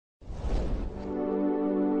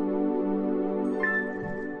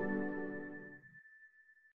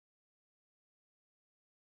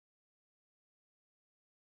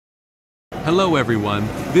Hello everyone,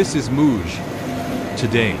 this is MOOGE.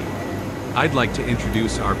 Today, I'd like to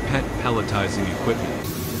introduce our pet pelletizing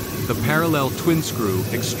equipment, the Parallel Twin Screw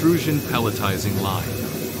Extrusion Pelletizing Line.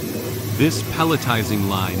 This pelletizing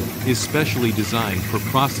line is specially designed for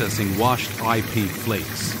processing washed IP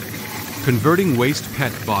flakes, converting waste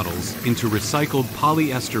PET bottles into recycled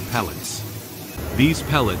polyester pellets. These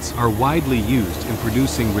pellets are widely used in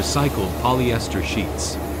producing recycled polyester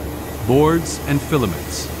sheets, boards, and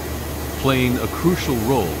filaments, playing a crucial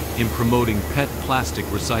role in promoting PET plastic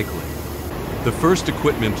recycling. The first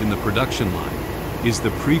equipment in the production line is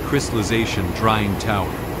the pre-crystallization drying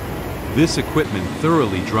tower. This equipment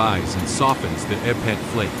thoroughly dries and softens the PET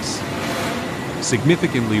flakes,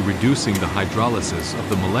 significantly reducing the hydrolysis of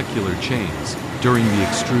the molecular chains during the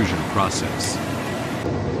extrusion process.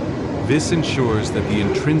 This ensures that the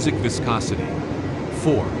intrinsic viscosity,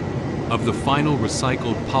 form, of the final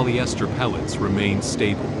recycled polyester pellets remains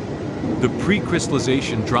stable. The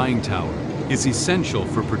pre-crystallization drying tower is essential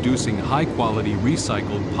for producing high-quality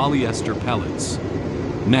recycled polyester pellets.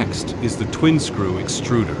 Next is the twin screw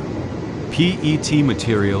extruder. PET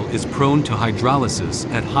material is prone to hydrolysis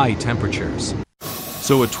at high temperatures,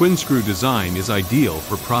 so a twin screw design is ideal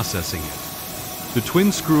for processing it. The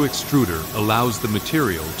twin screw extruder allows the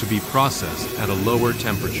material to be processed at a lower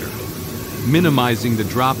temperature, minimizing the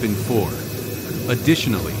drop in form.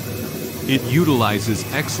 Additionally, it utilizes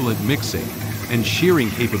excellent mixing and shearing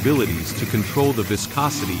capabilities to control the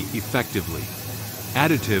viscosity effectively.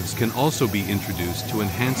 Additives can also be introduced to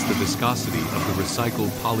enhance the viscosity of the recycled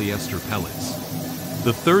polyester pellets.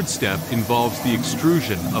 The third step involves the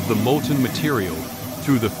extrusion of the molten material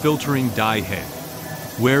through the filtering die head,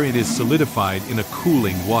 where it is solidified in a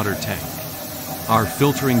cooling water tank. Our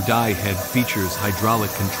filtering die head features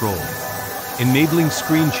hydraulic control, enabling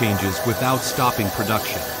screen changes without stopping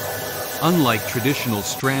production. Unlike traditional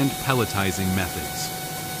strand pelletizing methods,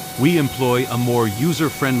 we employ a more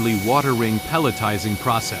user-friendly water ring pelletizing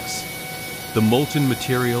process. The molten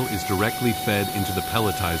material is directly fed into the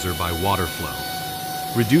pelletizer by water flow,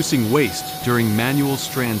 reducing waste during manual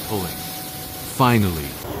strand pulling. Finally,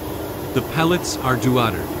 the pellets are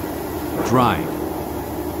dewatered, dried,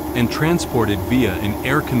 and transported via an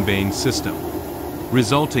air conveying system,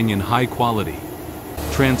 resulting in high-quality,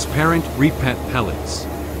 transparent repet pellets.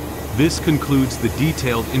 This concludes the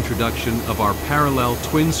detailed introduction of our Parallel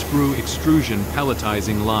Twin Screw Extrusion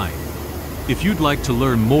Pelletizing line. If you'd like to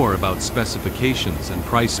learn more about specifications and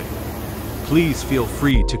pricing, please feel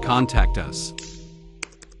free to contact us.